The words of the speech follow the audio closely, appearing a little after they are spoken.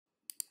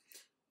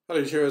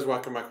Hello viewers,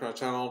 welcome back to our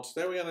channel.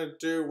 Today we're going to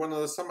do one of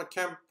the summer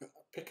camp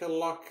pick a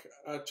lock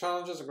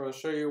challenges. I'm going to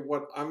show you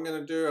what I'm going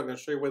to do. I'm going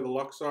to show you where the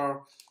locks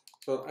are.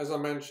 So as I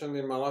mentioned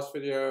in my last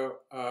video,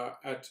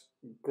 at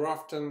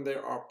Grafton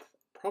there are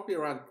probably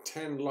around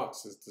 10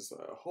 locks. There's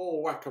a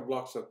whole whack of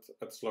locks at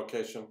this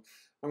location.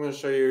 I'm going to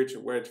show you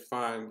where to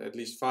find at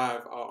least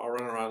 5. I'll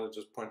run around and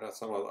just point out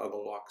some of the other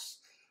locks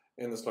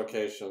in this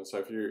location. So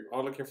if you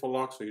are looking for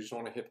locks or you just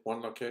want to hit one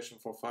location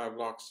for 5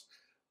 locks,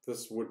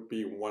 this would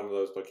be one of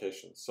those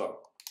locations.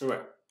 So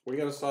anyway, we're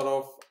going to start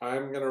off.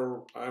 I'm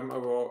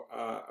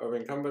over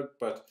encumbered,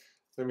 but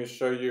let me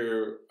show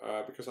you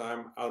because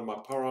I'm out of my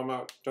power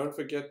armor. Don't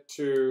forget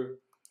to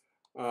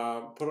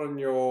put on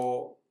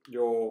your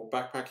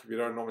backpack if you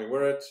don't normally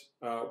wear it.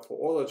 For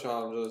all the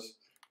challenges,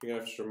 you're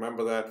going to have to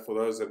remember that. For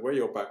those that wear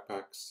your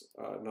backpacks,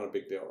 not a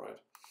big deal, right?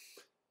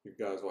 You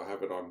guys will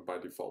have it on by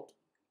default.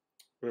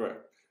 Anyway,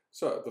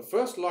 so the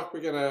first lock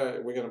we're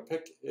gonna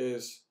pick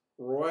is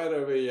right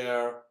over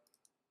here,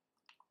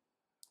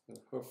 and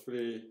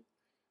hopefully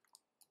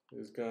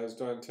these guys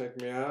don't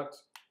take me out.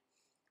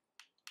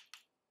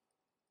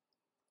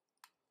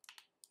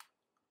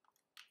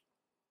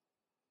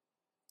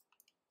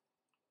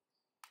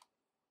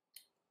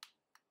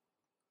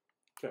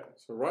 Okay,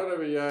 so right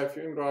over here, if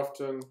you're in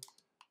Grafton,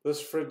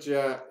 this fridge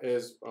here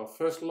is our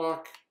first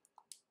lock.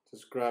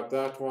 Just grab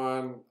that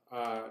one.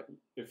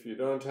 If you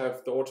don't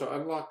have the auto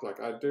unlock like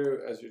I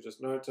do, as you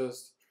just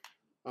noticed,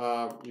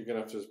 you're gonna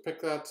have to just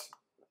pick that.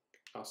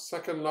 Our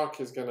second lock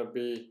is gonna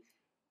be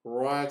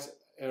right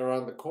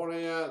around the corner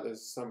here.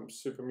 There's some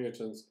super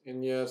mutants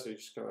in here, so you're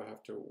just gonna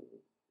have to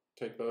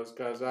take those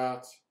guys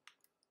out.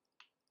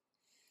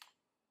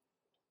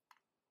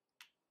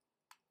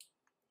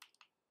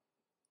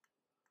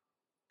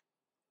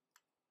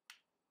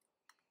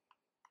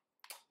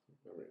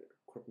 Let me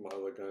equip my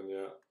other gun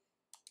here.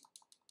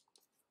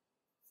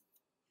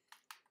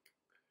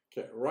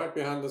 Okay, right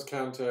behind this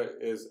counter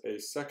is a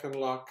second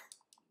lock.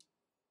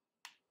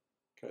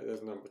 Okay,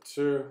 there's number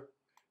 2.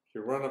 If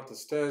you run up the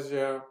stairs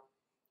here,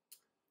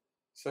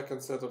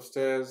 second set of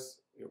stairs,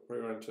 you'll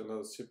probably run into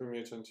another super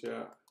mutant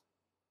here.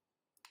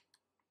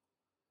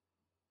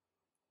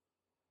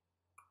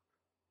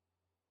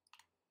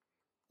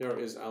 Here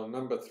is our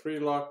number 3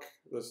 lock,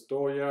 this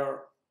door here.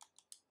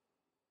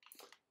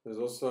 There's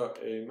also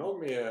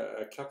normally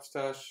a cap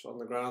stash on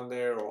the ground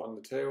there or on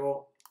the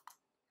table.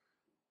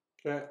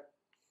 Okay.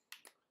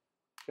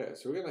 Okay,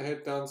 so we're going to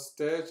head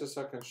downstairs just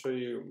so I can show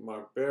you my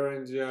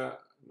bearings here,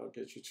 not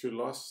get you too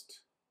lost.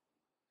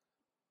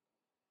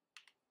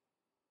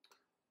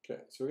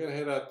 Okay, so we're going to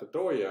head out the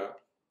door here,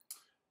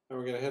 and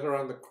we're going to head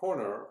around the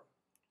corner.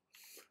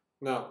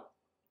 Now,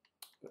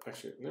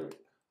 actually, let me...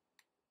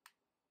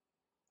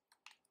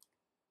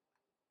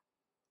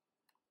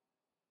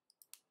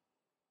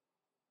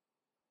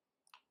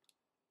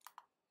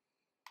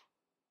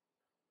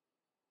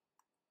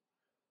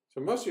 So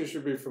most of you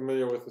should be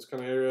familiar with this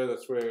kind of area.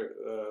 That's where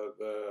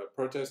the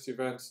protest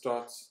event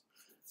starts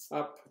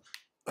up.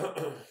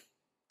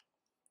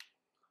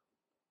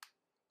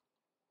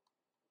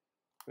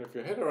 If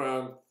you head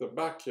around the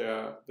back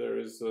here, there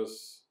is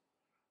this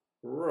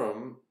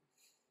room.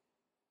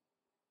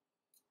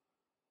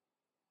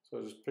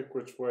 So just pick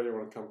which way you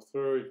want to come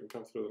through. You can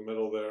come through the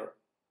middle there.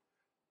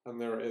 And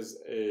there is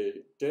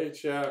a gate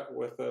here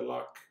with a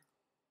lock.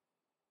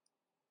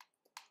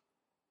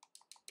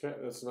 Okay,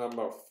 that's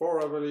number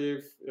 4, I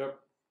believe. Yep.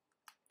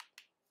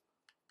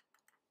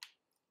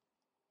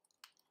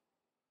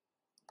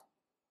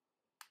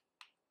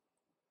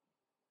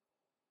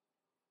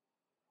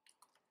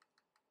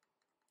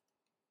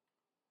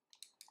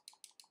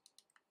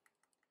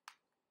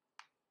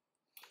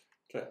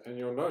 Okay, and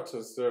you'll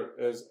notice there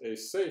is a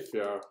safe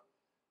here,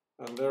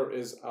 and there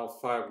is our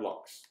 5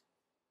 locks.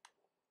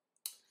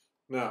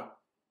 Now,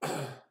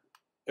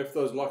 if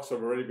those locks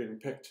have already been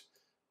picked,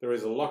 there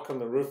is a lock on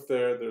the roof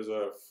there. There's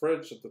a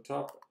fridge at the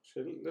top.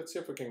 Actually, let's see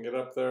if we can get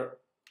up there.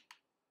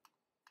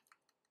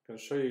 I can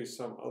show you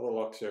some other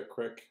locks here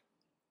quick.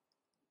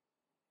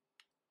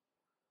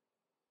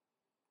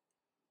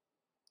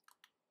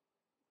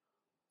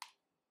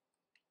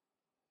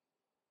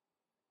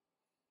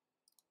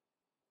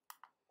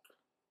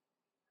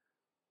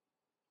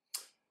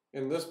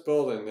 In this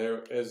building,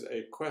 there is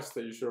a quest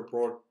that you should have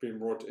been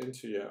brought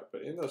into here.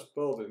 But in this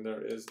building,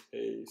 there is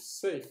a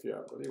safe here.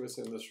 I believe it's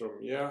in this room.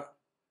 Yeah.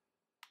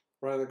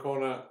 Right in the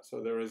corner, so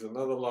there is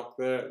another lock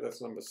there.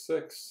 That's number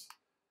 6.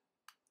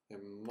 There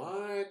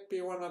might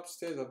be one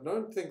upstairs. I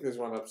don't think there's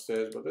one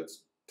upstairs, but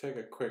let's take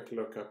a quick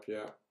look up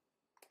here.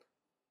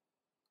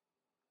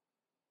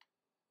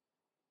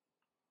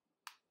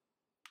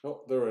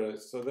 Oh, there it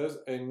is. So there's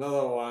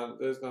another one.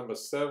 There's number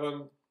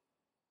 7.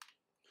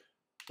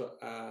 So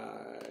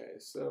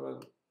 7.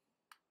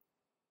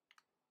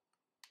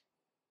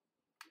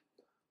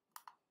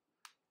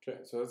 Okay,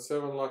 so that's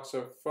 7 locks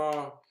so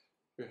far.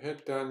 You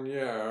head down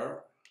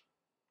here,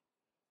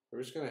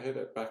 we're just going to head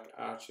it back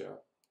out here.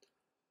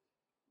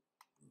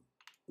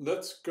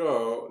 Let's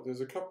go.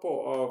 There's a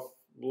couple of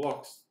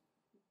locks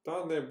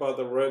down there by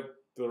the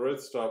red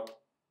stop.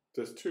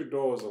 There's 2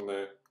 doors on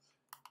there.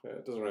 Yeah,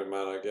 it doesn't really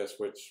matter, I guess,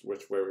 which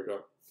way we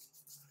go,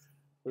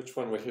 which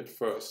one we hit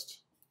first.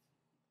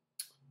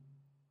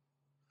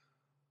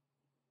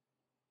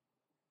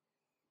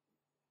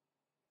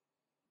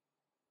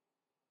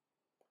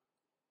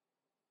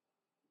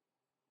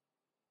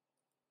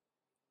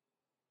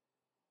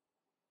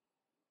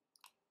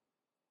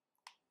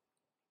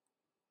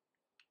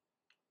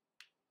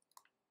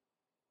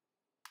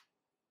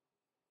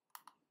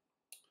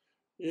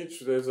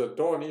 There's a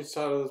door on each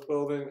side of this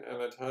building,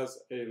 and it has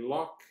a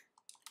lock.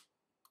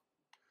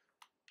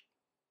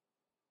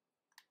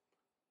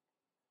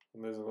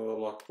 And there's another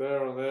lock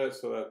there on there,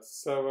 so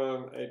that's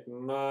 7, 8,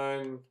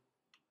 9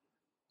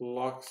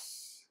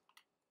 locks.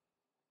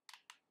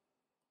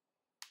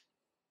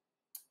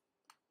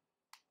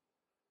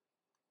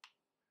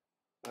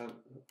 And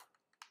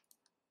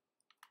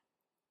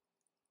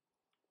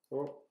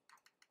oh.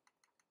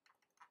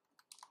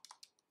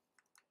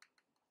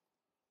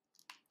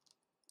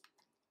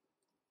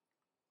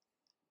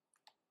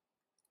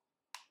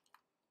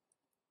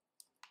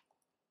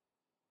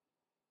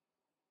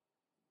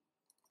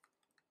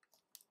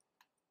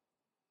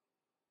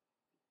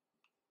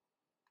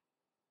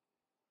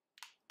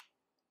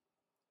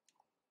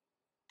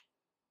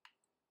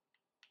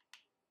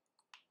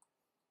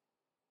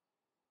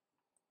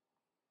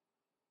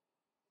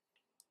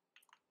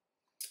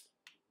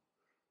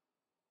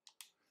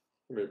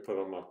 Let me put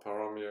on my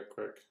power on here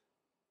quick.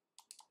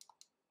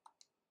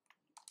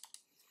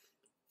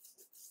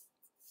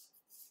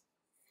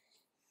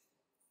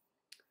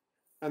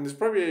 And there's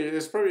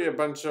probably a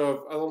bunch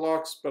of other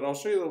locks, but I'll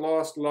show you the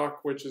last lock,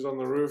 which is on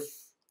the roof.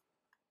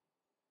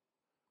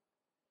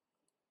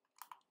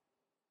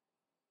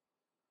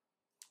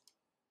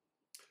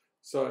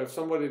 So if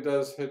somebody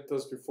does hit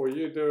this before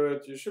you do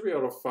it, you should be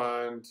able to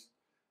find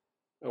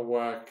a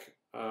whack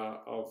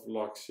of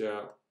locks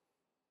here.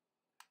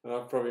 And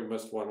I've probably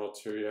missed one or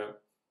two yet.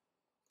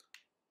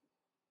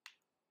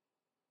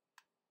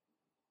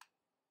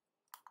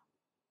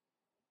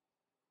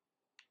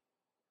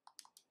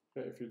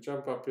 Okay, if you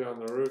jump up here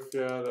on the roof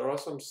here, there are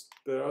some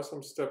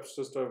steps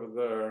just over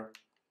there.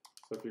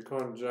 So if you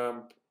can't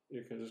jump,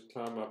 you can just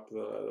climb up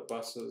the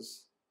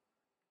buses.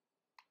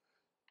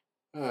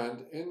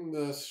 And in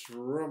this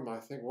room, I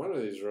think one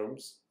of these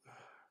rooms, I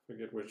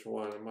forget which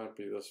one, it might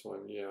be this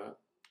one, yeah.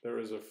 There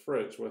is a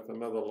fridge with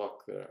another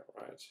lock there,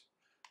 right?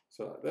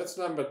 So that's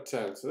number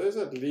 10. So there's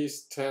at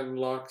least 10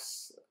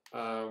 locks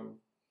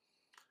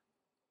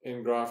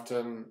in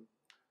Grafton.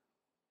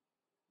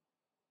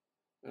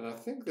 And I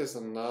think there's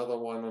another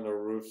one on a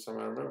roof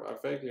somewhere. I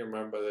vaguely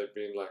remember there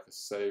being like a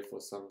safe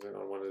or something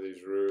on one of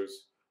these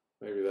roofs.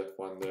 Maybe that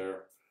one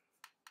there.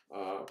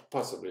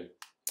 Possibly.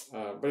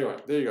 But anyway,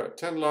 there you go.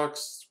 10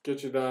 locks,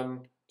 get you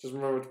done. Just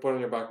remember to put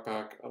in your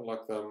backpack,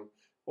 unlock them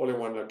all in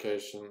one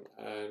location.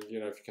 And you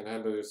know, if you can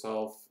handle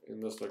yourself in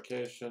this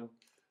location.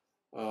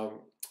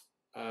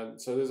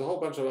 And so there's a whole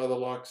bunch of other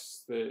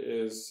locks. There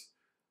is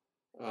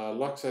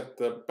locks at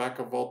the back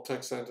of Vault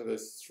Tech Center.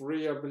 There's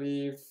 3, I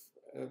believe.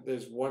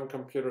 There's one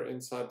computer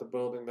inside the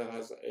building that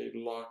has a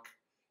lock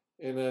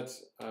in it.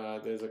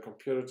 There's a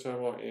computer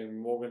terminal in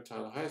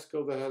Morgantown High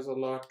School that has a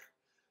lock.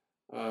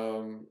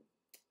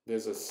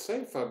 There's a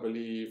safe, I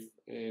believe,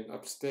 in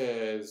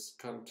upstairs,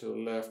 come to the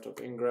left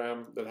of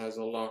Ingram, that has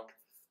a lock.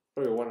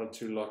 Probably 1 or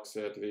 2 locks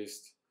there at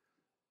least,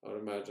 I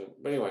would imagine.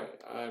 But anyway,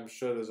 I'm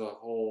sure there's a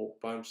whole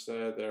bunch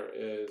there. There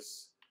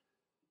is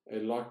a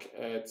lock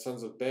at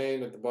Sons of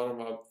Dane at the bottom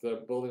of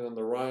the building on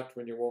the right.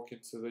 When you walk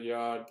into the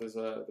yard, there's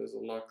a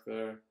lock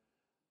there.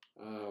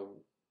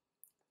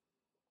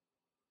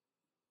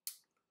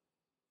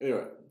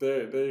 Anyway,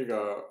 there you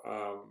go.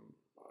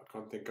 I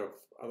can't think of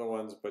other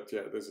ones, but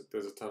yeah, there's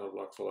a ton of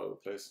locks all over the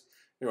place.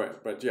 Anyway,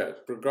 but yeah,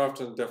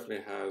 Grafton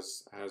definitely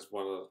has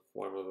one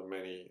of the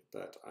many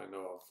that I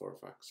know of for a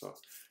fact. So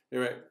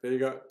anyway, there you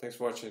go. Thanks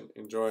for watching.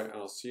 Enjoy, and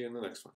I'll see you in the next one.